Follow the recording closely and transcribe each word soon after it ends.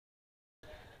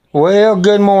Well,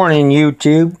 good morning,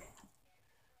 YouTube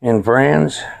and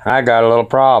friends. I got a little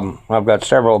problem. I've got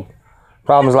several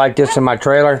problems like this in my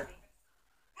trailer,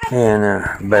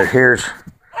 and but here's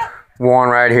one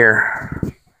right here,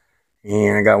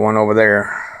 and I got one over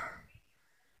there.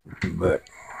 But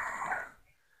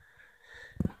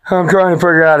I'm trying to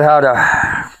figure out how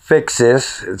to fix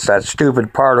this. It's that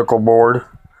stupid particle board,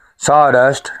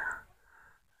 sawdust,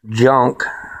 junk,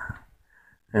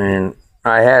 and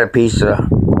I had a piece of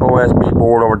OSB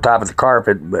board over top of the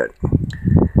carpet, but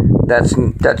that's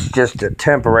just a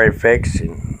temporary fix,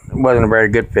 and it wasn't a very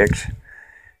good fix.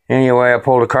 Anyway, I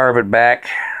pulled the carpet back,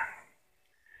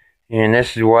 and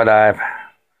this is what I've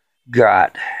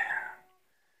got.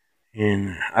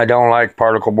 And I don't like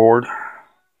particle board,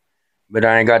 but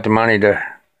I ain't got the money to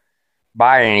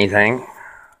buy anything,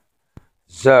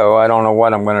 so I don't know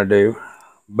what I'm gonna do.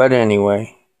 But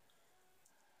anyway,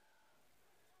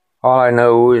 all I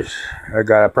know is I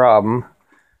got a problem.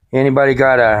 Anybody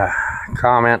got a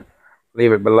comment?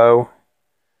 Leave it below.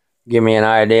 Give me an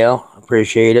idea.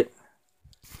 Appreciate it.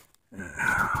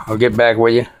 I'll get back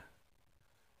with you.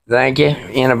 Thank you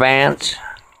in advance.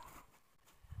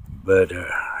 But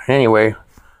anyway,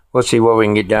 we'll see what we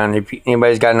can get done. If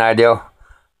anybody's got an idea,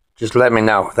 just let me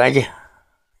know. Thank you.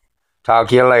 Talk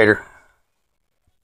to you later.